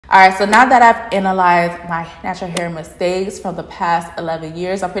All right, so now that I've analyzed my natural hair mistakes from the past 11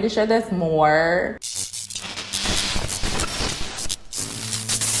 years, I'm pretty sure there's more.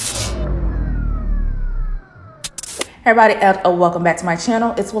 Hey everybody, and welcome back to my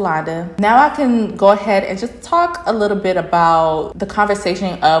channel. It's Wilonda. Now I can go ahead and just talk a little bit about the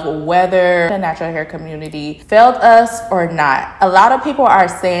conversation of whether the natural hair community failed us or not. A lot of people are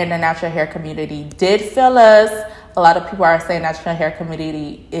saying the natural hair community did fail us. A lot of people are saying natural hair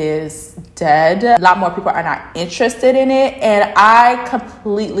community is dead. A lot more people are not interested in it. And I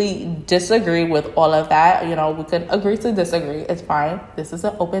completely disagree with all of that. You know, we can agree to disagree. It's fine. This is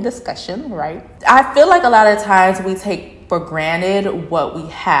an open discussion, right? I feel like a lot of times we take for granted what we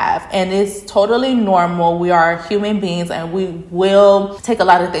have, and it's totally normal. We are human beings and we will take a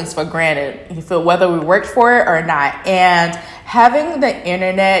lot of things for granted. You feel whether we worked for it or not. And having the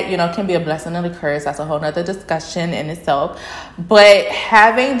internet, you know, can be a blessing and a curse. That's a whole nother discussion in itself. But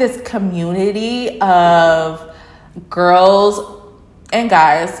having this community of girls and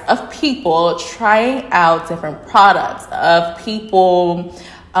guys, of people trying out different products, of people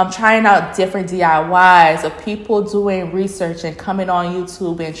trying out different DIYs, of people doing research and coming on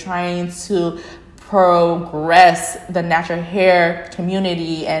YouTube and trying to progress the natural hair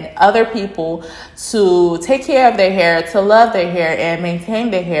community and other people to take care of their hair, to love their hair and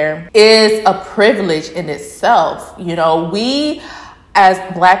maintain their hair is a privilege in itself. You know, we as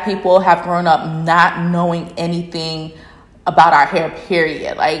Black people have grown up not knowing anything about our hair,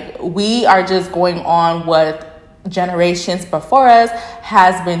 period. Like, we are just going on what generations before us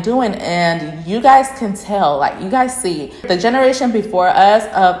has been doing, and you guys can tell, like, you guys see the generation before us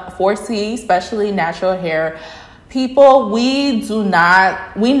of 4C, especially natural hair people, we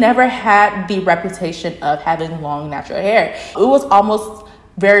never had the reputation of having long natural hair. It was almost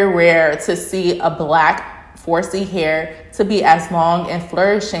very rare to see a Black 4C hair to be as long and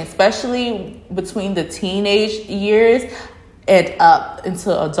flourishing, especially between the teenage years and up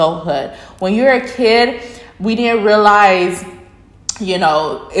into adulthood. When you're a kid, we didn't realize, you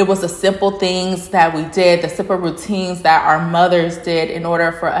know, it was the simple things that we did, the simple routines that our mothers did in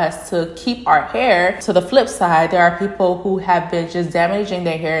order for us to keep our hair. To the flip side, there are people who have been just damaging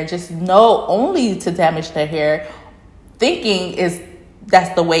their hair and just know only to damage their hair, thinking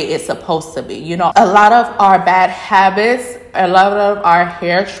that's the way it's supposed to be. You know, a lot of our bad habits, a lot of our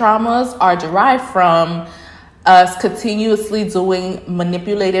hair traumas are derived from us continuously doing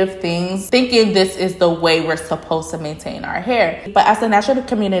manipulative things, thinking this is the way we're supposed to maintain our hair. But as the natural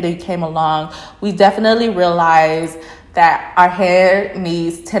community came along, we definitely realized that our hair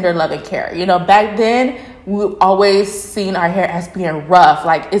needs tender love and care. You know, back then, we always seen our hair as being rough.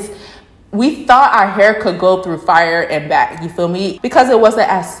 Like, we thought our hair could go through fire and back, you feel me? Because it wasn't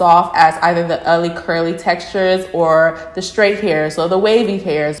as soft as either the early curly textures or the straight hairs or the wavy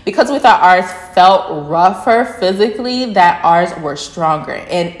hairs. Because we thought ours felt rougher physically, that ours were stronger.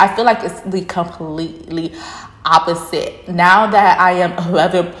 And I feel like it's the completely opposite. Now that I am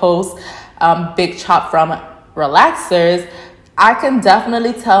 11 post big chop from relaxers, I can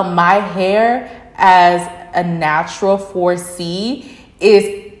definitely tell my hair as a natural 4C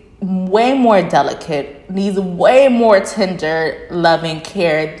is way more delicate, needs way more tender loving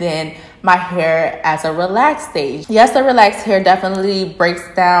care than my hair as a relaxed stage. Yes, the relaxed hair definitely breaks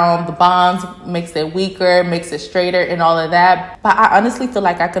down the bonds, makes it weaker, makes it straighter and all of that. But I honestly feel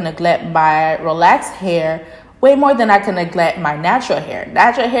like I can neglect my relaxed hair way more than I can neglect my natural hair.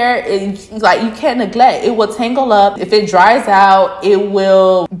 Natural hair is like, you can't neglect. It will tangle up. If it dries out, it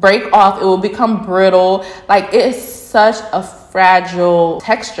will break off. It will become brittle. Like, it's such a fragile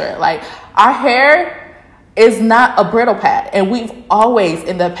texture. Like, our hair is not a brittle pad, and we've always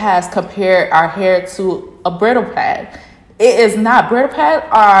in the past compared our hair to a brittle pad. It is not. Brittle pads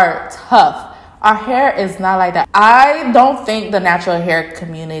are tough. Our hair is not like that. I don't think the natural hair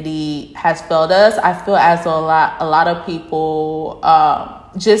community has failed us. I feel as though a lot of people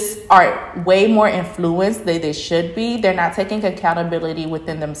just are way more influenced than they should be. They're not taking accountability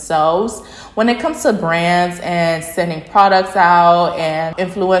within themselves. When it comes to brands and sending products out, and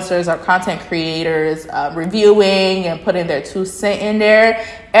influencers or content creators reviewing and putting their 2 cents in there,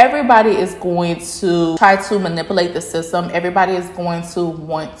 everybody is going to try to manipulate the system. Everybody is going to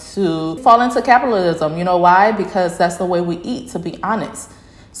want to fall into capitalism. You know why? Because that's the way we eat, to be honest.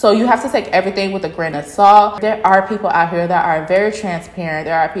 So you have to take everything with a grain of salt. There are people out here that are very transparent.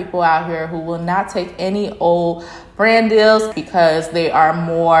 There are people out here who will not take any old brand deals because they are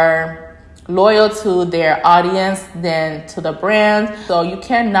more loyal to their audience than to the brand. So you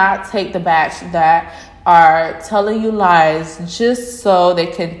cannot take the batch that are telling you lies just so they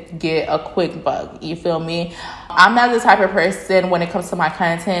can get a quick buck. You feel me? I'm not the type of person when it comes to my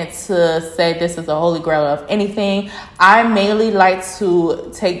content to say this is the holy grail of anything. I mainly like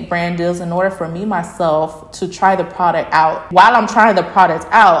to take brand deals in order for me myself to try the product out. While I'm trying the product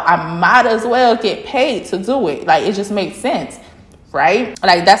out, I might as well get paid to do it. Like, it just makes sense, right?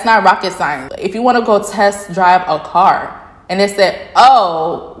 Like, that's not rocket science. If you want to go test drive a car and they said,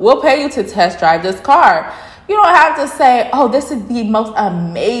 oh, we'll pay you to test drive this car, you don't have to say, oh, this is the most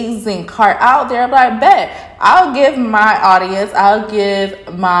amazing car out there. But I bet I'll give my audience, I'll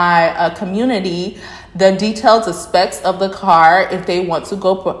give my community the details, the specs of the car. If they want to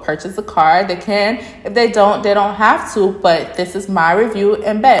go purchase a car, they can. If they don't have to. But this is my review,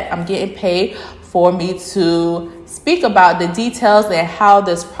 and bet I'm getting paid for me to speak about the details and how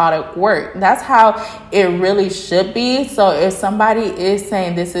this product works. That's how it really should be. So if somebody is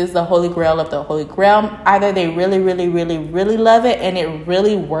saying this is the holy grail of the holy grail, either they really love it and it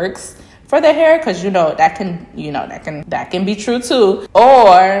really works for the hair, because that can be true too,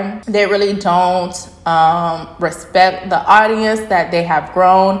 or they really don't respect the audience that they have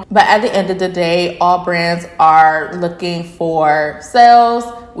grown. But at the end of the day, all brands are looking for sales.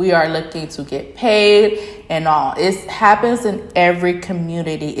 We are looking to get paid and all. It happens in every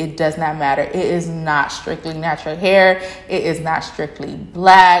community. It does not matter. It is not strictly natural hair. It is not strictly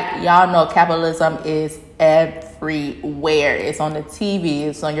black. Y'all know capitalism is everywhere. It's on the TV,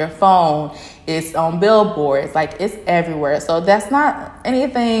 it's on your phone, it's on billboards, like, it's everywhere. So that's not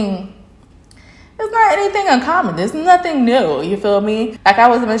anything, it's not anything uncommon. There's nothing new, you feel me? Like I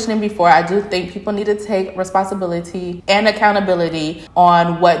was mentioning before, I do think people need to take responsibility and accountability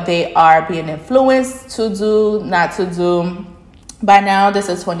on what they are being influenced to do, not to do. By now, this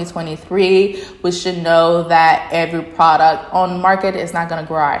is 2023. We should know that every product on the market is not going to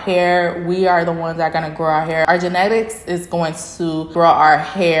grow our hair. We are the ones that are going to grow our hair. Our genetics is going to grow our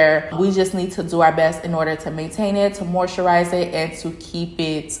hair. We just need to do our best in order to maintain it, to moisturize it, and to keep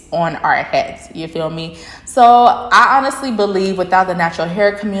it on our heads. You feel me? So I honestly believe without the natural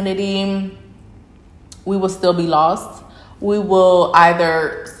hair community, we will still be lost. We will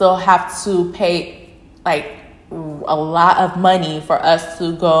either still have to pay like a lot of money for us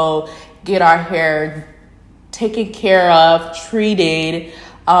to go get our hair taken care of, treated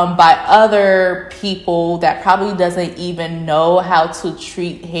by other people that probably doesn't even know how to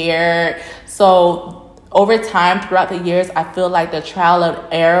treat hair. So over time, throughout the years, I feel like the trial and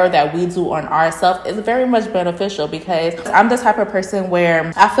error that we do on ourselves is very much beneficial, because I'm the type of person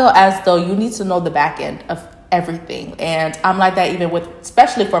where I feel as though you need to know the back end of everything. And I'm like that even with,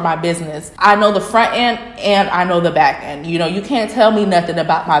 especially for my business. I know the front end and I know the back end. You can't tell me nothing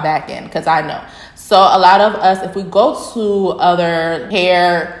about my back end, because I know. So a lot of us, if we go to other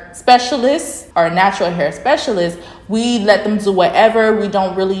hair specialists or natural hair specialists, we let them do whatever. We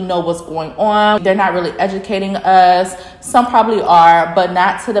don't really know what's going on. They're not really educating us. Some probably are, but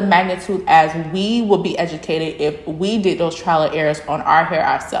not to the magnitude as we would be educated if we did those trial and errors on our hair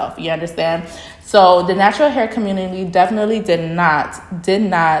ourselves. You understand? So the natural hair community definitely did not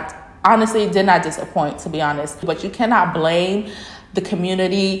disappoint, to be honest. But you cannot blame the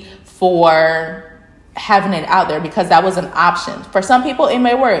community for having it out there, because that was an option. For some people, it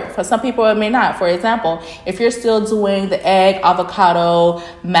may work. For some people, it may not. For example, if you're still doing the egg, avocado,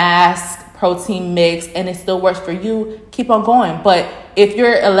 mask, protein mix, and it still works for you, keep on going. But if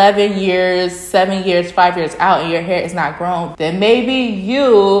you're 11 years, 7 years, 5 years out and your hair is not grown, then maybe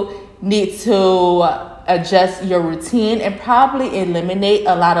you need to adjust your routine and probably eliminate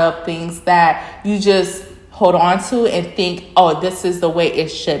a lot of things that you just hold on to and think, oh, this is the way it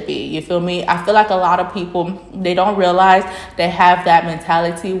should be. You feel me? I feel like a lot of people, they don't realize they have that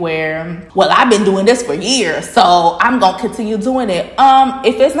mentality where, well, I've been doing this for years, so I'm going to continue doing it.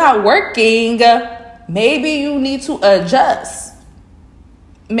 If it's not working, maybe you need to adjust.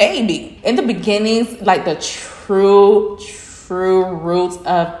 Maybe. In the beginnings, like the true roots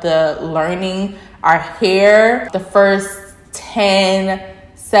of the learning our hair, the first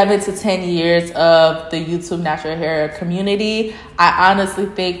 7 to 10 years of the YouTube natural hair community, I honestly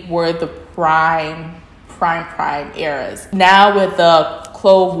think were the prime eras. Now with the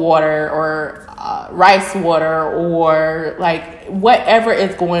clove water or rice water, or like whatever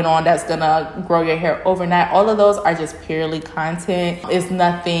is going on that's gonna grow your hair overnight, all of those are just purely content. It's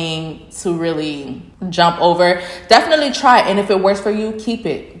nothing to really jump over. Definitely try it, and if it works for you, keep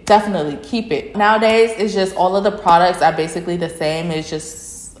it. Definitely keep it. Nowadays, it's just all of the products are basically the same. It's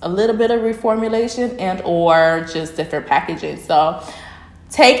just a little bit of reformulation and or just different packaging. So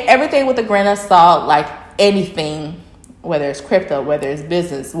take everything with a grain of salt, like anything. Whether it's crypto, whether it's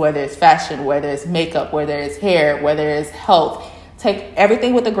business, whether it's fashion, whether it's makeup, whether it's hair, whether it's health. take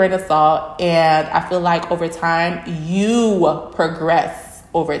everything with a grain of salt. And I feel like over time, you progress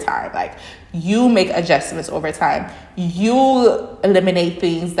over time. Like, you make adjustments over time. You eliminate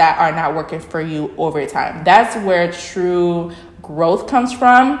things that are not working for you over time. That's where true growth comes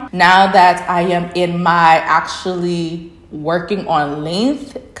from. Now that I am in my actually working on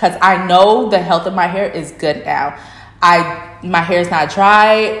length, because I know the health of my hair is good now. My hair is not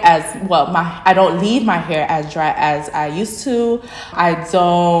dry as well. I don't leave my hair as dry as I used to. I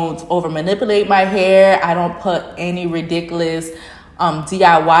don't over manipulate my hair. I don't put any ridiculous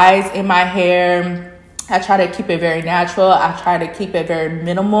DIYs in my hair. I try to keep it very natural. I try to keep it very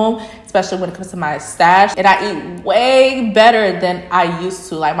minimal, especially when it comes to my stash. And I eat way better than I used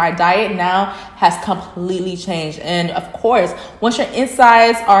to. Like, my diet now has completely changed. And of course, once your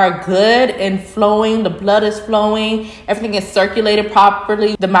insides are good and flowing, the blood is flowing, everything is circulated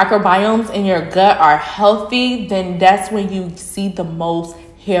properly, the microbiomes in your gut are healthy, then that's when you see the most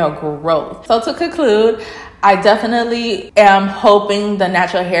hair growth. So to conclude, I definitely am hoping the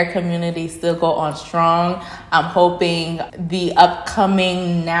natural hair community still go on strong. I'm hoping the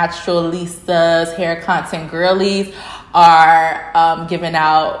upcoming naturalistas, hair content girlies are giving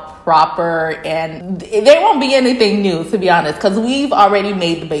out proper, and there won't be anything new, to be honest, because we've already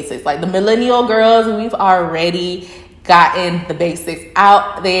made the basics. Like, the millennial girls, we've already gotten the basics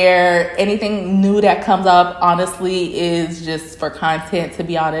out there. Anything new that comes up, honestly, is just for content, to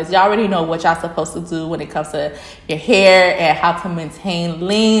be honest. Y'all already know what y'all supposed to do when it comes to your hair and how to maintain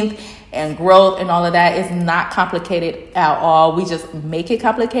length and growth and all of that. It's not complicated at all. We just make it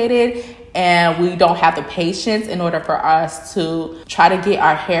complicated, and we don't have the patience in order for us to try to get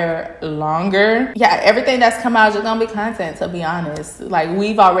our hair longer. Yeah, everything that's come out is just gonna be content, to be honest. Like,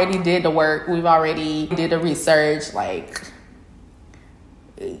 we've already did the work. We've already did the research. Like,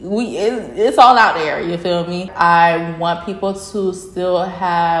 it's all out there, you feel me? I want people to still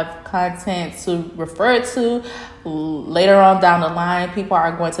have content to refer to. Later on down the line, people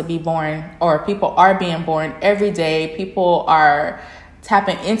are going to be born, or people are being born every day. People are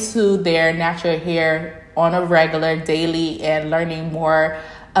tapping into their natural hair on a regular, daily, and learning more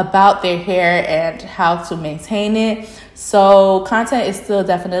about their hair and how to maintain it. So content is still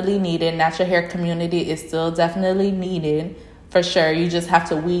definitely needed. Natural hair community is still definitely needed, for sure. You just have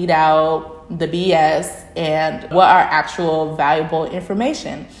to weed out the BS and what are actual valuable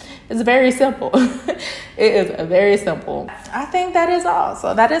information. It's very simple. It is very simple. I think that is all.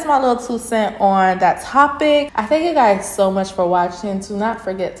 So that is my little 2 cents on that topic. I thank you guys so much for watching. Do not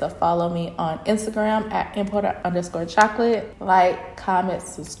forget to follow me on Instagram at importer_chocolate. Like, comment,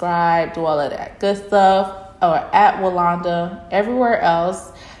 subscribe, do all of that good stuff. Or at Wilonda everywhere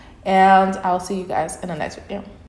else. And I'll see you guys in the next video.